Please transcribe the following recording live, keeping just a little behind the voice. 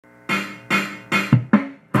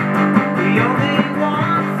only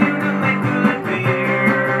wants you to make good beer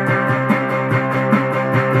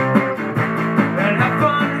and have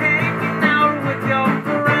fun hanging out with your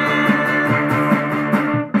friends.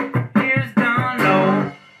 Here's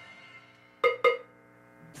Dono.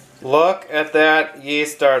 Look at that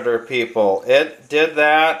yeast starter, people. It did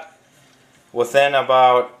that within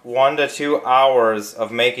about 1 to 2 hours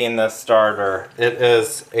of making this starter. It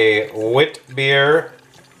is a Witbier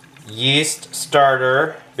yeast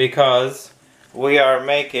starter because we are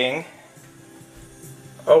making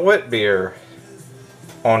a Witbier,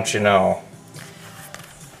 won't you know.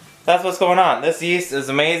 That's what's going on. This yeast is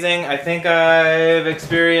amazing. I think I've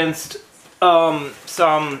experienced some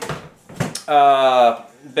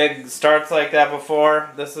big starts like that before.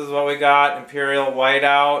 This is what we got, Imperial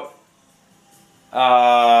Whiteout.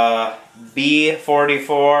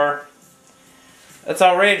 B44. It's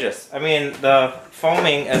outrageous. I mean, the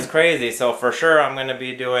foaming is crazy, so for sure I'm going to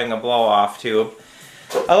be doing a blow-off tube.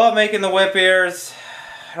 I love making the Witbiers.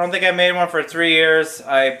 I don't think I made one for 3 years.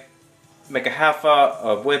 I make a half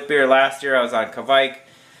of Witbier last year. I was on Kvike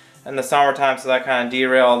in the summertime, so that kind of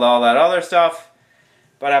derailed all that other stuff.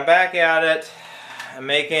 But I'm back at it. I'm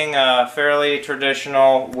making a fairly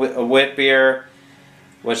traditional Witbier,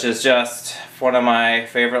 which is just one of my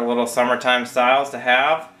favorite little summertime styles to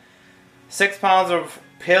have. 6 pounds of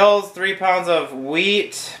pills, 3 pounds of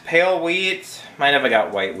wheat, pale wheat. Might have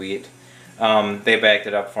got white wheat. They bagged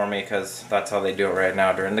it up for me because that's how they do it right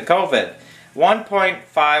now during the COVID.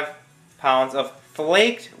 1.5 pounds of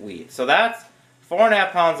flaked wheat. So that's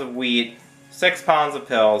 4.5 pounds of wheat, 6 pounds of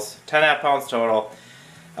pills, 10.5 pounds total.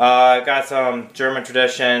 I've got some German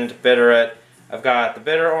tradition to bitter it. I've got the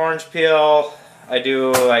bitter orange peel. I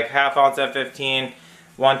do like ½ ounce at 15,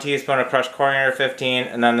 1 teaspoon of crushed coriander 15,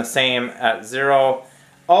 and then the same at 0.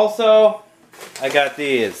 Also, I got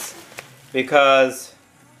these because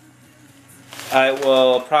I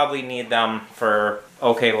will probably need them for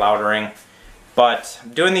okay lautering. But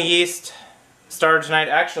I'm doing the yeast starter tonight.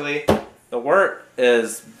 Actually, the wort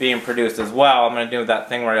is being produced as well. I'm going to do that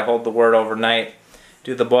thing where I hold the wort overnight,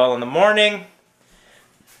 do the boil in the morning.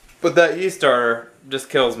 But that yeast starter just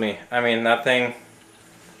kills me. I mean, that thing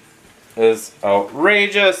is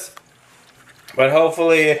outrageous. But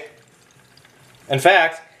hopefully, in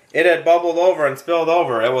fact, it had bubbled over and spilled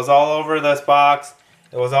over. It was all over this box.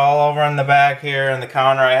 It was all over in the back here in the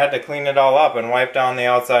counter. I had to clean it all up and wipe down the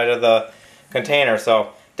outside of the container.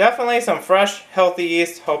 So definitely some fresh, healthy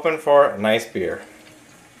yeast, hoping for a nice beer.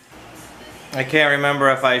 I can't remember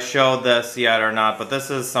if I showed this yet or not, but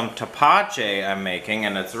this is some tapache I'm making,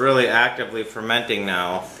 and it's really actively fermenting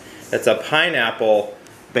now. It's a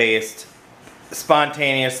pineapple-based,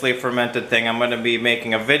 spontaneously fermented thing. I'm going to be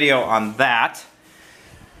making a video on that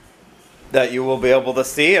you will be able to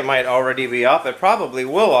see. It might already be up. It probably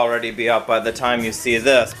will already be up by the time you see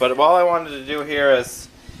this. But all I wanted to do here is,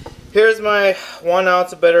 here's my 1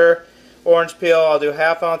 ounce of bitter orange peel. I'll do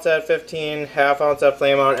 ½ ounce at 15, ½ ounce at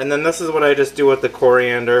flame out, and then this is what I just do with the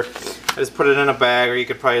coriander. I just put it in a bag, or you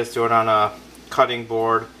could probably just do it on a cutting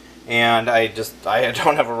board. And I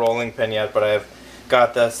don't have a rolling pin yet, but I've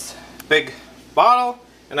got this big bottle,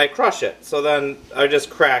 and I crush it. So then I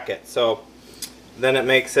just crack it. So then it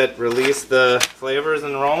makes it release the flavors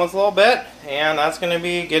and aromas a little bit, and that's going to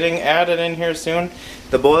be getting added in here soon.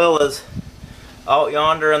 The boil is out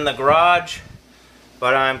yonder in the garage,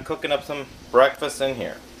 but I'm cooking up some breakfast in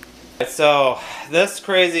here. So this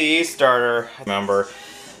crazy yeast starter, remember,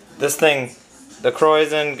 this thing, the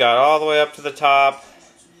krausen got all the way up to the top,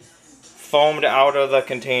 foamed out of the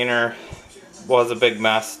container, was a big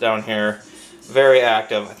mess down here, very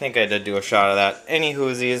active. I think I did do a shot of that. Any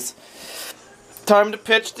whoosies, time to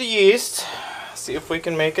pitch the yeast, see if we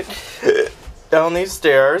can make it down these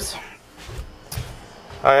stairs.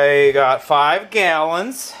 I got 5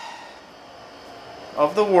 gallons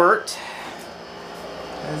of the wort,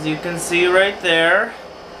 as you can see right there.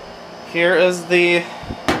 Here is the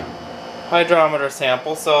hydrometer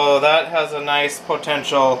sample, so that has a nice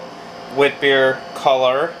potential Witbier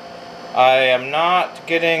color. I am not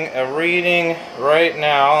getting a reading right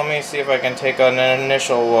now. Let me see if I can take an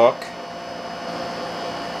initial look.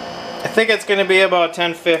 I think it's going to be about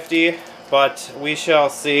 1050, but we shall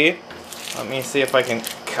see. Let me see if I can,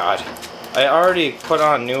 God, I already put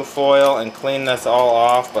on new foil and cleaned this all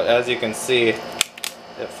off, but as you can see,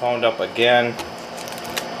 it foamed up again.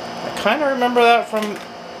 I kind of remember that from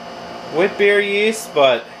Witbier yeast,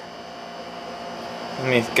 but let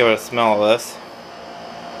me give it a smell of this.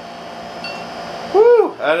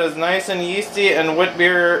 Woo! That is nice and yeasty and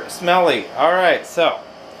Witbier smelly. Alright, so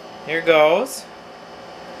here goes.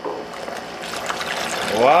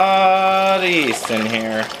 A lot of yeast in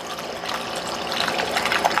here.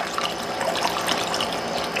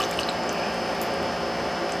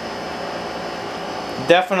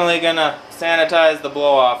 Definitely gonna sanitize the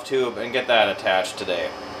blow-off tube and get that attached today.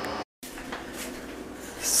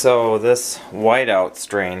 So this whiteout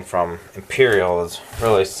strain from Imperial is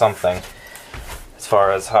really something as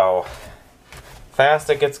far as how fast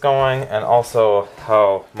it gets going and also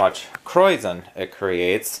how much krausen it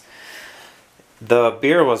creates. The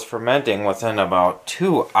beer was fermenting within about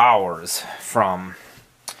 2 hours from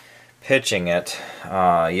pitching it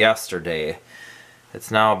yesterday.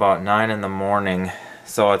 It's now about 9 in the morning,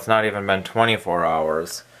 so it's not even been 24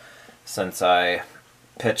 hours since I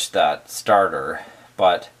pitched that starter.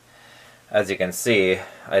 But as you can see,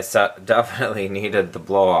 I definitely needed the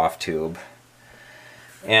blow-off tube.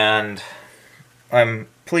 And I'm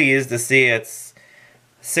pleased to see it's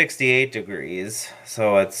 68 degrees,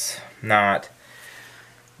 so it's not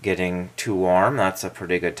getting too warm. That's a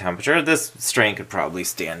pretty good temperature. This strain could probably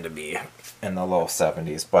stand to be in the low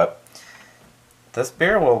 70s, but this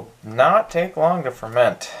beer will not take long to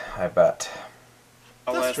ferment, I bet.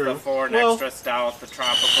 That's true. The foreign Well, extra stout, the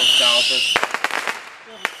tropical stout.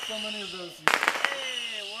 Yeah, but so many of those.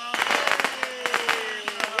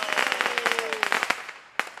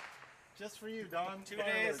 Just for you, Don. 2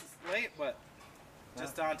 days late, but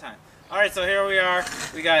just on time. Alright, so here we are.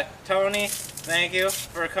 We got Tony. Thank you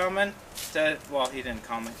for coming. Well, he didn't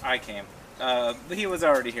come. I came. But he was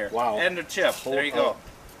already here. Wow. And a chip. There you go. Up.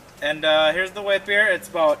 And here's the Witbier. It's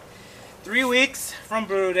about 3 weeks from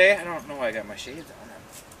brew day. I don't know why I got my shades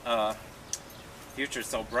on. Future's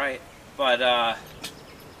so bright. But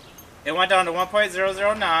it went down to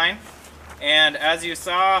 1.009. And as you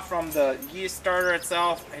saw from the yeast starter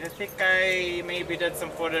itself, I think I maybe did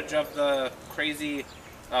some footage of the crazy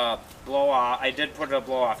blow-off. I did put a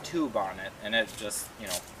blow-off tube on it, and it just, you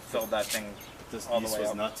know, filled that thing This all the yeast way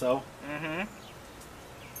was up. nutso. Mm-hmm.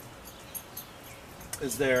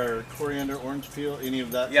 Is there coriander, orange peel, any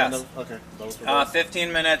of that? Yes. Kind of? Okay. Those were those.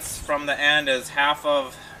 15 minutes from the end is half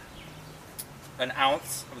of an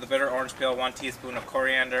ounce of the bitter orange peel, 1 teaspoon of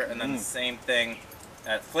coriander, and then the same thing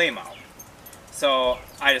at flame out. So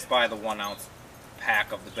I just buy the 1 ounce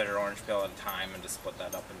pack of the bitter orange peel at a time and just split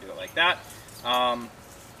that up and do it like that. For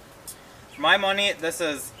my money, this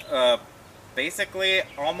is basically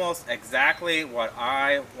almost exactly what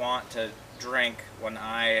I want to drink when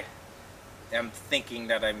I am thinking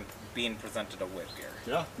that I'm being presented a Witbier.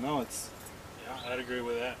 Yeah. No, it's. Yeah, I'd agree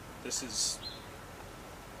with that. This is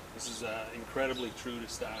incredibly true to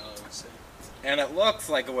style, I would say. And it looks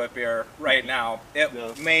like a Witbier right now.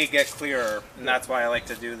 It may get clearer, and that's why I like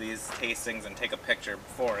to do these tastings and take a picture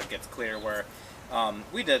before it gets clear. Where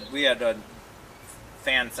we had a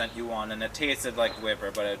fan sent you one, and it tasted like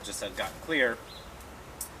Witbier, but it just had gotten clear.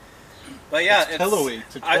 But yeah, it's pillowy.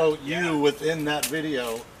 To quote you within that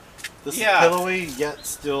video, this is pillowy yet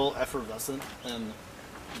still effervescent and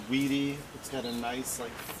weedy. It's got a nice,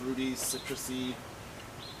 like, fruity, citrusy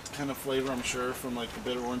kind of flavor, I'm sure, from like the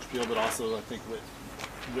bitter orange peel, but also I think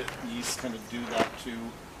wit yeast kind of do that too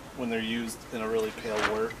when they're used in a really pale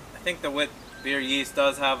wort. I think the Witbier yeast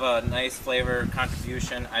does have a nice flavor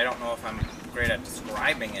contribution. I don't know if I'm great at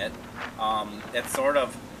describing it. It's sort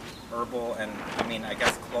of herbal and, I mean, I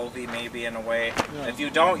guess clovey maybe in a way. Yeah. If you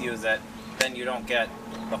don't use it, then you don't get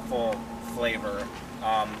the full flavor.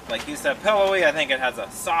 Like you said, pillowy, I think it has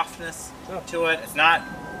a softness to it. It's not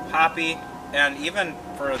hoppy. And even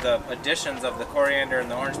for the additions of the coriander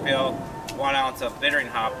and the orange peel, 1 ounce of bittering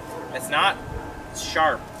hop, it's not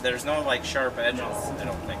sharp. There's no like sharp edges, I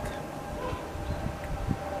don't think.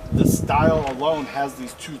 The style alone has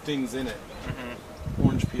these two things in it.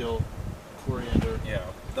 Orange peel, coriander. Yeah,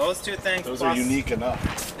 those two things. Those are unique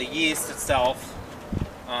enough. The yeast itself,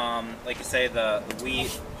 like you say, the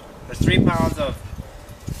wheat. There's 3 pounds of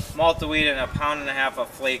malted wheat and 1.5 pounds of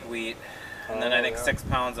flake wheat. And then I think 6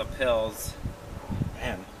 pounds of pills.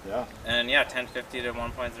 Man, yeah. And yeah, 1050 to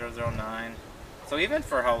 1.009. So even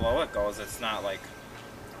for how low it goes, it's not like,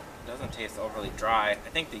 it doesn't taste overly dry. I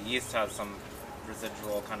think the yeast has some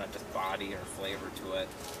residual kind of just body or flavor to it.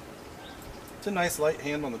 It's a nice light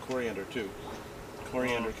hand on the coriander too.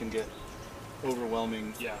 Coriander can get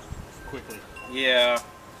overwhelming quickly. Yeah.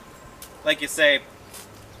 Like you say,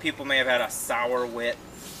 people may have had a sour wit.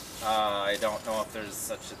 I don't know if there's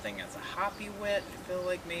such a thing as a hoppy wit. I feel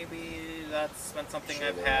like maybe that's been something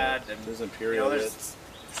I've had. And, there's Imperial wits.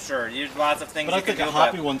 Sure, there's lots of things but you I think can do. a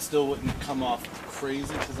hoppy one still wouldn't come off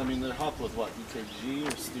crazy because I mean they're hopped with what, UKG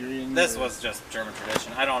or Styrian? This was just German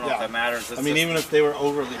tradition. I don't know if that matters. I mean, even if they were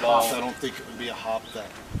overly hopped, I don't think it would be a hop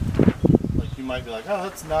that, like, you might be like, oh,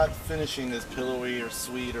 that's not finishing as pillowy or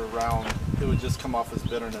sweet or round. It would just come off as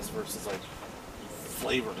bitterness versus like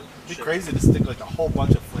flavor. It'd be crazy to stick like a whole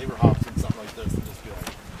bunch of flavor hops in something like this and just be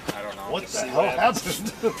like, I don't know. What the See hell what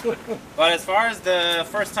happened? But as far as the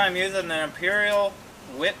first time using the Imperial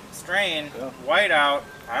Wit strain whiteout,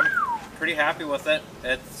 I'm pretty happy with it.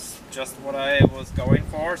 It's just what I was going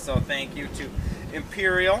for, so thank you to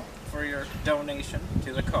Imperial for your donation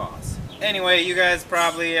to the cause. Anyway, you guys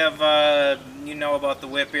probably have, you know about the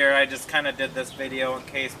Witbier. I just kind of did this video in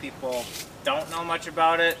case people don't know much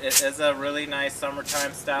about it. It is a really nice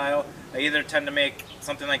summertime style. I either tend to make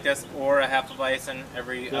something like this or a half a bison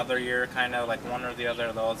every other year, kind of like one or the other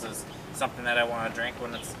of those is something that I want to drink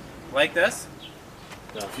when it's like this.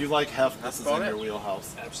 Yeah, if you like heft, this is in your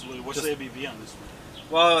wheelhouse. Absolutely. What's the ABV on this one?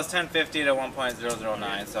 Well, it was 1050 to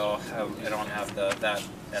 1.009, so I don't have that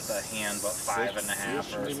at the hand, but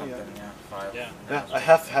 5.5 or maybe, something. yeah. Yeah, 5. Yeah, a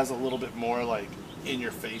heft has a little bit more like in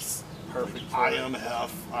your face. Perfect. I am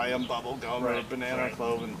heft, I am bubble gum or banana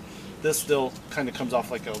clove, and this still kind of comes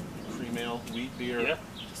off like a cream ale wheat beer. Yeah.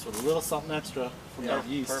 Just with a little something extra from that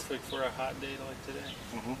yeast. Perfect for a hot day like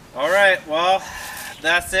today. All right, well,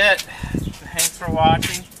 that's it. Thanks for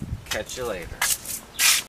watching. Catch you later.